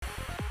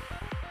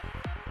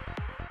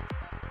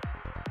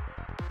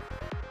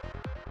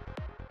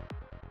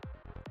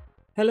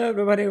Hello,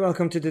 everybody.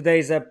 Welcome to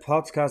today's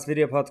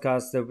video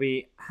podcast. That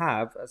we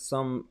have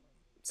some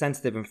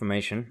sensitive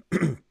information,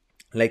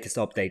 latest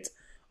updates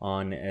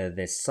on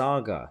the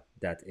saga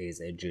that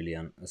is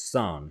Julian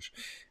Assange.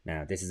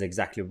 Now, this is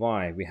exactly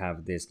why we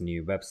have this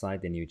new website,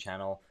 the new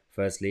channel.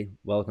 Firstly,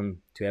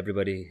 welcome to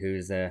everybody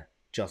who's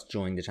just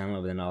joined the channel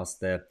over the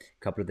last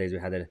couple of days. We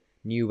had a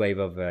new wave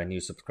of new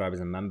subscribers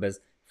and members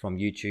from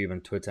YouTube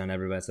and Twitter and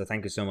everywhere. So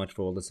thank you so much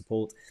for all the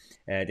support.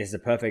 This is a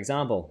perfect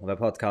example of a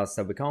podcast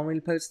that we can't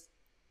really post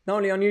not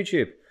only on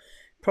YouTube,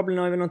 probably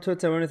not even on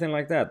Twitter or anything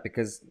like that,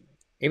 because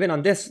even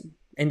on this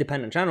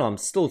independent channel, I'm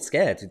still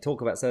scared to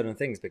talk about certain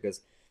things because,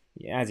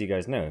 as you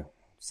guys know,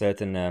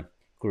 certain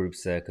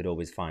groups could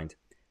always find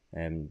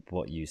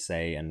what you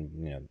say,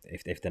 and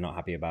if they're not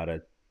happy about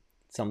it,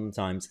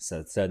 sometimes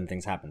certain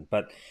things happen.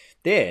 But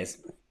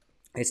this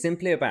is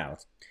simply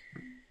about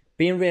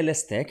being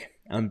realistic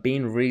and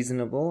being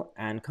reasonable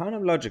and kind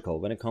of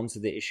logical when it comes to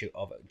the issue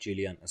of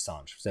Julian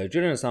Assange. So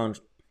Julian Assange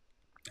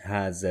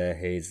has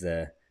his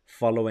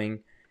following,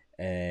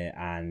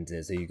 and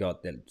so you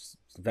got the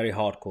very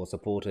hardcore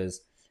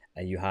supporters,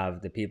 and you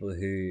have the people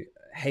who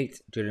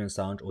hate Julian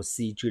Assange or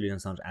see Julian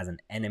Assange as an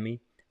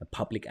enemy, a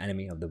public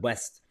enemy of the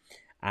West,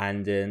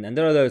 and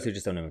there are those who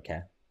just don't even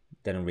care.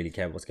 They don't really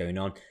care what's going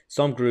on.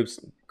 Some groups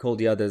call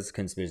the others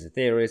conspiracy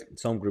theories.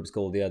 Some groups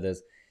call the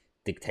others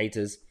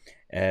dictators.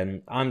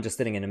 I'm just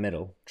sitting in the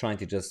middle, trying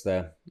to just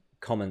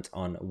comment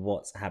on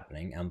what's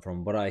happening, and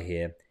from what I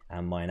hear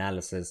and my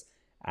analysis,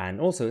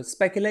 and also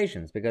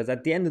speculations, because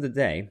at the end of the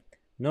day,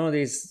 none of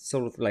these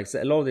sort of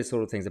a lot of these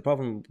sort of things, apart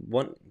from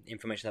one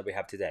information that we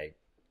have today,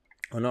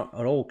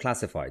 are all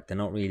classified. They're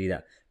not really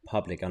that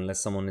public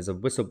unless someone is a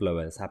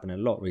whistleblower. It's happened a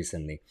lot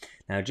recently.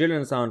 Now,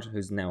 Julian Assange,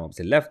 who's now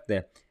obviously left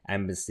the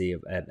embassy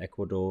of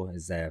Ecuador,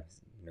 is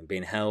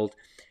being held.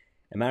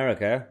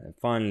 America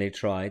finally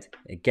tried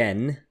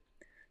again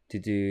to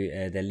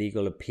do their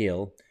legal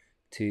appeal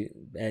to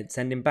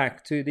send him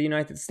back to the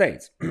United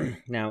States.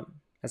 Now,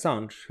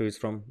 Assange, who's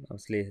from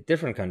obviously a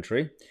different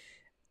country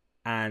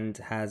and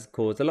has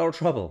caused a lot of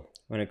trouble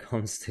when it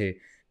comes to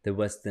the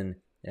Western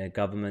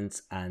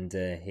governments, and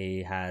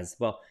he has,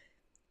 well,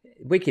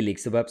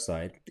 WikiLeaks, the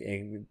website,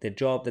 the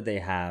job that they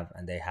have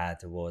and they had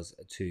was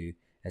to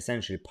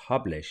essentially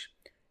publish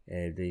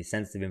the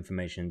sensitive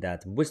information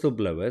that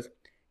whistleblowers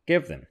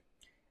give them.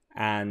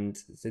 And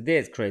so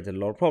this created a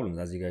lot of problems,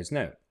 as you guys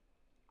know.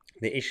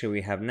 The issue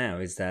we have now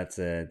is that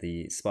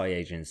the spy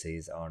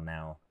agencies are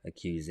now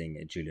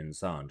accusing Julian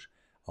Assange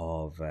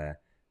of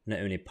not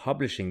only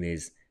publishing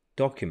these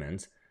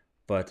documents,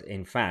 but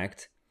in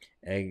fact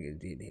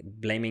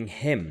blaming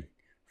him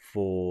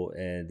for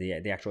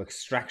the actual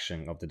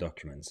extraction of the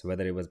documents,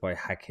 whether it was by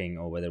hacking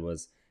or whether it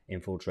was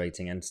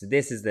infiltrating. And so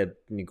this is the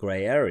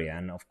gray area.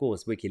 And of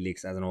course,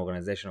 WikiLeaks as an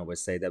organization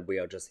always say that we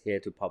are just here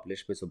to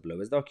publish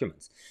whistleblowers'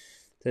 documents.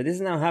 So this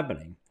is now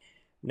happening.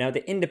 Now,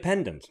 The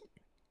Independent,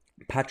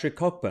 Patrick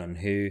Cockburn,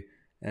 who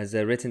has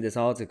written this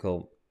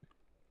article,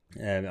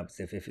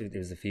 it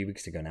was a few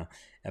weeks ago now,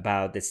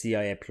 about the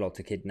CIA plot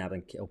to kidnap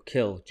and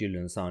kill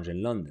Julian Assange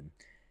in London.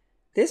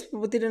 This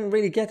didn't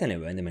really get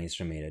anywhere in the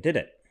mainstream media, did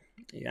it?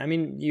 I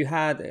mean, you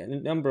had a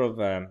number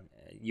of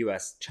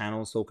US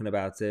channels talking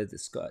about it.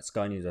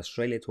 Sky News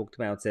Australia talked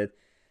about it.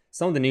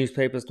 Some of the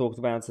newspapers talked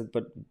about it,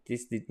 but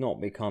this did not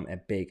become a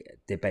big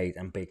debate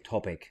and big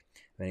topic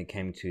when it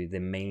came to the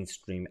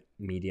mainstream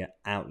media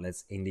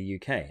outlets in the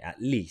UK, at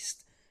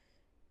least.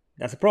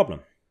 That's a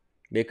problem,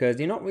 because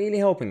you're not really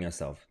helping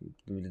yourself,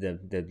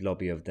 the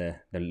lobby of the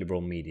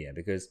liberal media,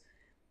 because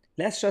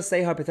let's just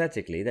say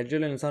hypothetically that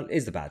Julian Assange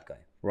is the bad guy.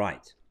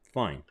 Right,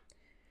 fine.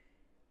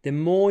 The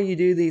more you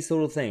do these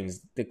sort of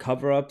things, the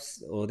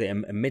cover-ups or the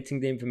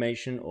omitting the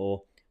information,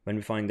 or when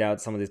we find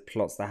out some of these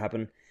plots that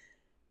happen,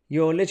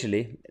 you're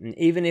literally,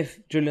 even if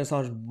Julian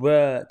Assange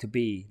were to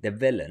be the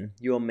villain,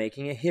 you're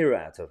making a hero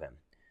out of him.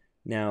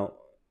 Now,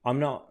 I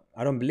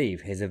don't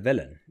believe he's a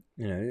villain.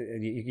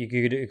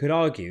 You could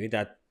argue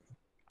that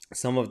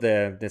some of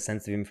the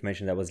sensitive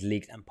information that was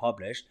leaked and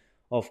published,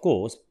 of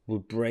course,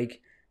 would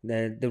break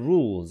the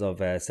rules of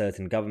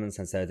certain governments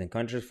and certain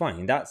countries. Fine,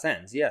 in that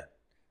sense, yeah.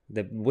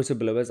 The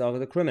whistleblowers are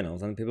the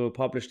criminals, and the people who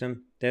publish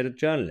them, they're the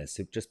journalists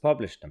who just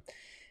published them.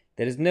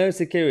 There is no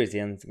security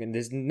and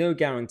there's no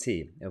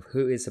guarantee of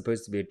who is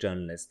supposed to be a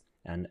journalist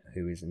and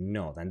who is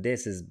not. And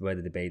this is where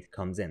the debate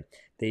comes in.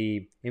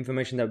 The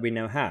information that we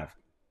now have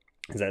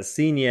is that a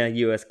senior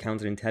US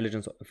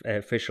counterintelligence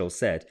official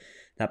said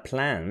that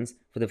plans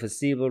for the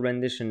foreseeable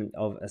rendition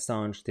of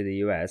Assange to the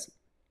US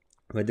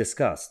were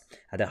discussed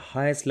at the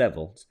highest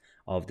levels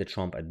of the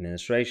Trump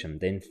administration.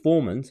 The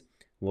informant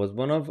was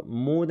one of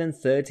more than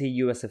 30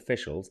 US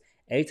officials,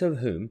 8 of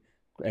whom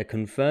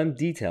confirmed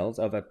details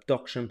of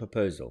abduction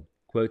proposal,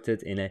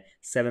 quoted in a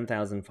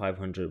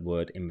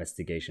 7,500-word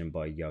investigation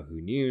by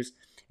Yahoo News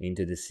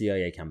into the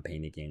CIA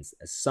campaign against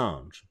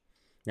Assange.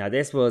 Now,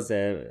 this was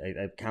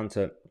a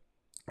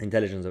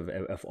counter-intelligence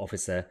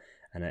officer,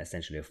 and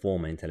essentially a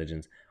former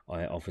intelligence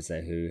officer,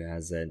 who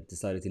has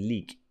decided to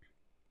leak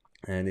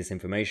this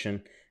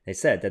information. They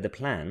said that the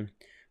plan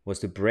was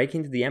to break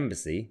into the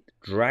embassy,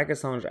 drag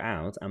Assange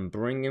out, and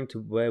bring him to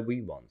where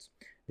we want.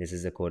 This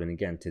is according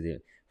again to the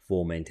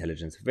former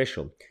intelligence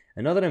official.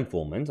 Another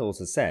informant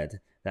also said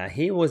that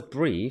he was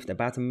briefed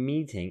about a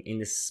meeting in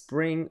the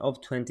spring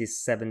of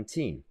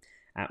 2017,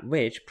 at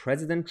which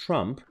President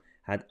Trump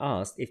had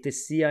asked if the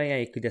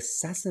CIA could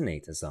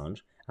assassinate Assange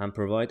and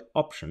provide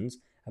options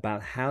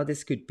about how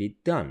this could be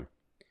done.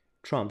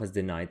 Trump has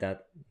denied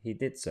that he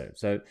did so.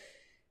 So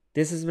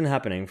this has been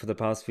happening for the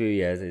past few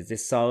years. As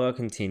this saga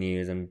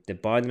continues, and the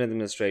Biden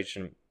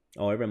administration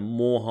are even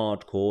more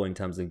hardcore in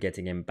terms of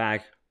getting him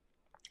back,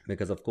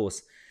 because of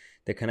course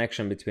the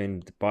connection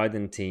between the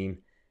Biden team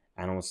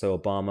and also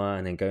Obama,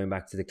 and then going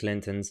back to the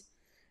Clintons,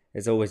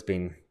 has always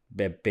been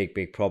a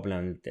big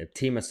problem.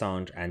 Team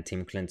Assange and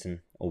Team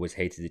Clinton always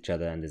hated each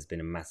other, and there's been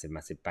a massive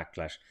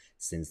backlash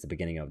since the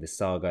beginning of this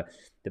saga.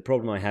 The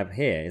problem I have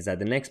here is that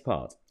the next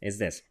part is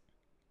this: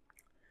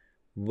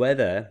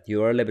 whether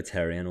you are a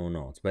libertarian or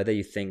not, whether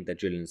you think that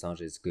Julian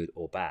Assange is good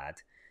or bad,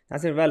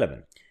 that's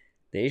irrelevant.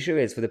 The issue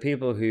is for the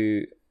people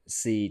who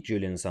see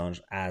Julian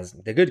Assange as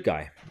the good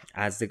guy,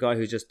 as the guy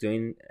who's just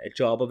doing a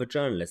job of a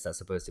journalist that's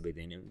supposed to be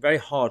doing very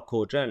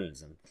hardcore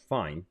journalism,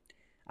 fine,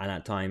 and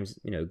at times,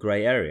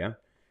 grey area.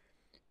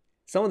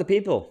 Some of the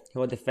people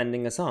who are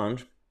defending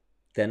Assange,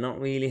 they're not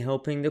really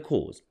helping the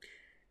cause.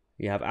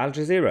 You have Al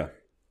Jazeera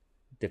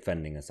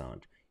defending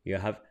Assange. You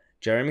have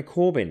Jeremy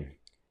Corbyn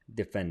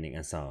defending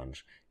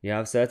Assange. You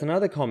have certain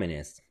other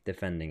communists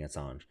defending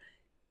Assange.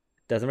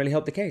 Doesn't really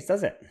help the case,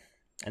 does it?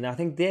 And I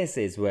think this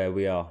is where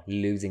we are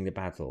losing the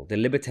battle, the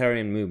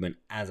libertarian movement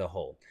as a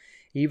whole.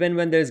 Even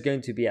when there's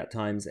going to be at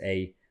times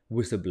a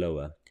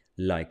whistleblower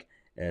like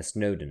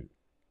Snowden,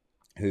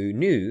 who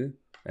knew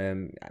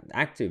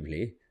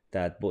actively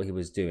that what he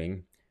was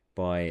doing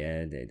by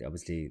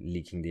obviously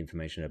leaking the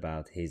information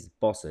about his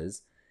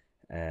bosses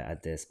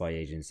at the spy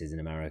agencies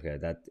in America,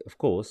 that of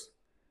course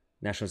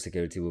national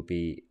security will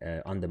be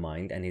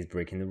undermined, and he's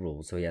breaking the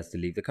rules, so he has to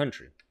leave the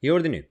country. He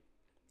already knew.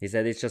 He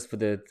said it's just for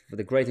the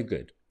greater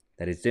good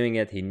that he's doing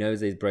it. He knows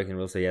that he's breaking the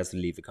rules, so he has to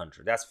leave the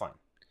country. That's fine.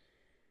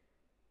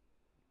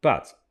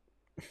 But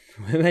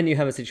when you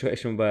have a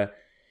situation where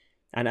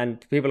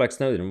and people like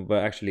Snowden were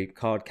actually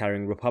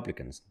card-carrying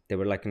Republicans. They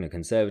were like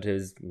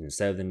conservatives,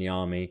 served in the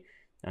army,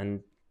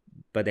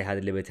 but they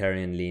had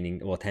libertarian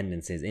leaning or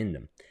tendencies in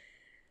them.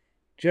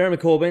 Jeremy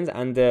Corbyn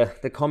and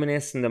the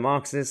communists and the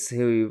Marxists,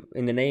 who,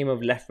 in the name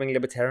of left-wing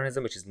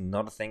libertarianism, which is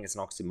not a thing, it's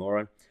an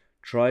oxymoron,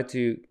 try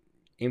to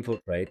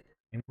infiltrate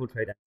and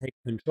take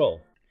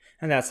control.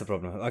 And that's the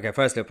problem. Okay,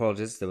 firstly,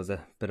 apologies. There was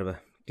a bit of a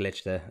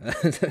glitch there.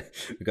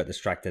 We got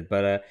distracted.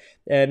 But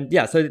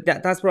yeah, so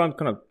that's what I'm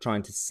kind of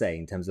trying to say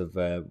in terms of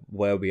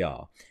where we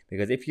are.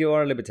 Because if you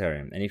are a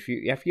libertarian, and if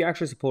you're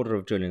actually a supporter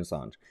of Julian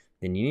Assange,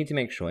 then you need to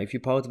make sure, if you're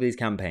part of these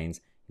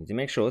campaigns, you need to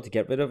make sure to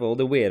get rid of all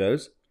the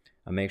weirdos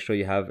and make sure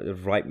you have the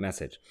right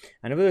message.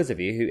 And for those of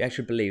you who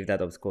actually believe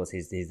that, of course,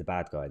 he's the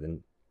bad guy,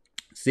 then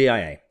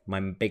CIA, my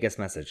biggest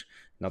message,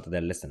 not that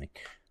they're listening,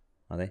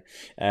 are they?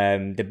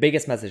 The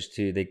biggest message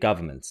to the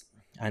governments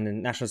and the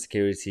national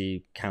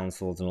security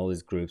councils and all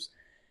these groups: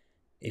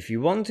 if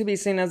you want to be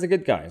seen as the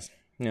good guys,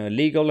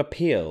 legal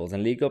appeals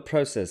and legal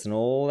process and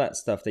all that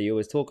stuff that you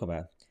always talk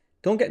about,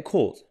 don't get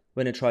caught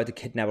when you try to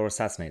kidnap or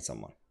assassinate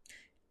someone.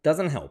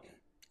 Doesn't help.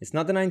 It's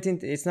not the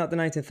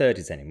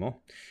 1930s anymore.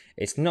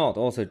 It's not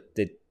also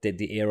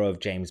the era of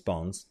James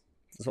Bonds.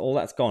 So all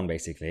that's gone,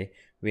 basically.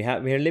 We are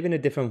living in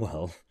a different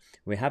world.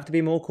 We have to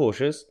be more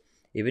cautious.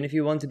 Even if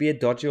you want to be a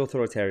dodgy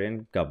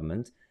authoritarian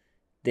government,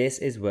 this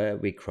is where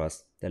we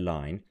cross the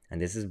line,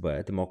 and this is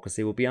where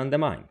democracy will be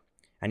undermined.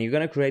 And you're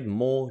going to create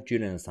more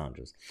Julian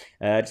Assanges.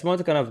 I just wanted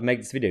to kind of make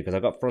this video because I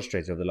got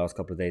frustrated over the last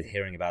couple of days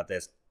hearing about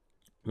this.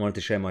 I wanted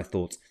to share my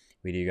thoughts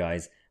with you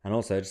guys, and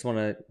also I just want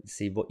to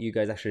see what you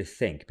guys actually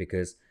think,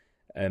 because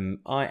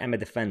I am a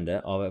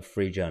defender of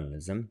free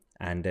journalism,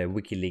 and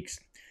WikiLeaks,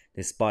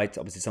 despite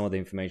obviously some of the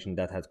information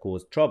that had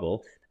caused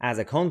trouble, as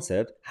a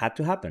concept had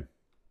to happen.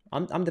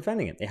 I'm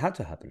defending it. It had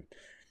to happen.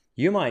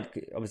 You might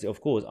obviously,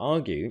 of course,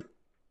 argue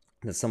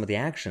that some of the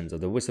actions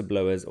of the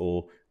whistleblowers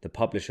or the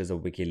publishers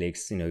of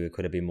WikiLeaks,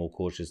 could have been more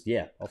cautious.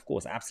 Yeah, of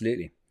course,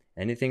 absolutely.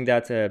 Anything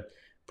that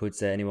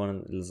puts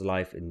anyone's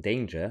life in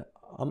danger,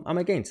 I'm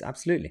against,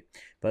 absolutely.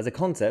 But as a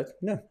concept,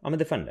 no, I'm a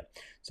defender.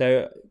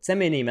 So send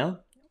me an email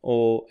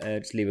or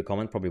just leave a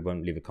comment. Probably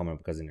won't leave a comment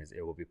because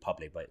it will be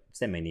public, but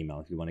send me an email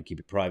if you want to keep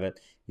it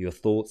private. Your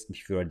thoughts,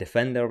 if you're a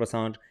defender of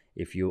Assange,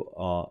 if you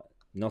are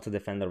not a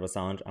defender of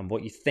Assange, and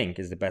what you think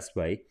is the best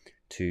way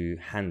to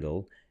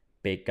handle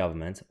big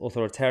government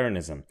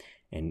authoritarianism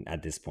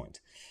at this point.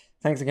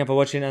 Thanks again for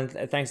watching, and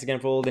thanks again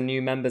for all the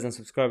new members and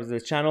subscribers to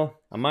this channel.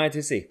 I'm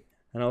Maya2C,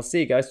 and I'll see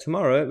you guys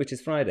tomorrow, which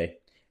is Friday,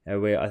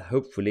 where I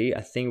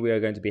think we are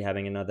going to be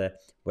having another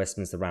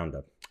Westminster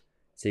Roundup.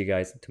 See you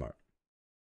guys tomorrow.